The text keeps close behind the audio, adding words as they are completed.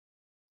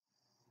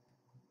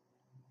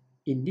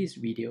In this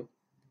video,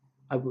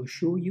 I will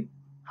show you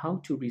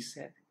how to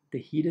reset the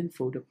hidden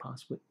folder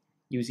password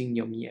using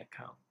your MIUI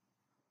account.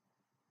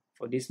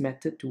 For this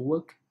method to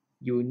work,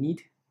 you will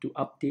need to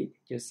update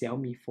your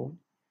Xiaomi phone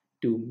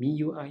to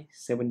MIUI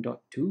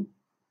 7.2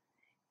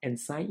 and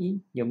sign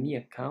in your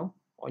MIUI account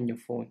on your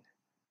phone.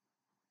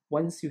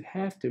 Once you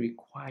have the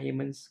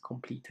requirements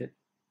completed,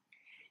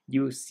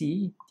 you will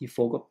see the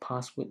forgot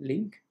password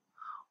link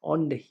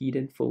on the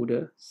hidden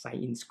folder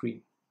sign-in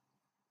screen.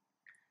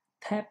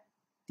 Tap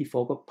the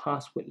forgot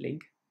password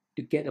link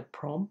to get a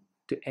prompt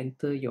to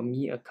enter your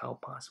MIUI account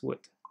password.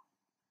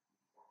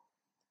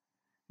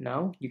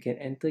 Now you can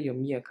enter your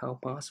MIUI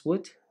account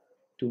password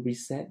to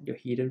reset your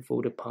hidden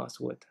folder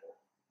password.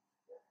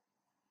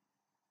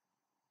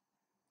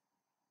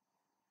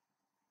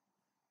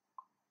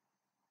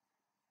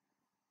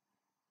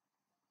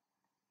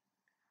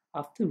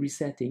 After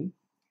resetting,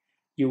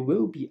 you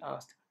will be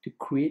asked to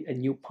create a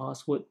new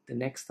password the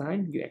next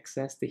time you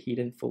access the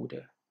hidden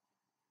folder.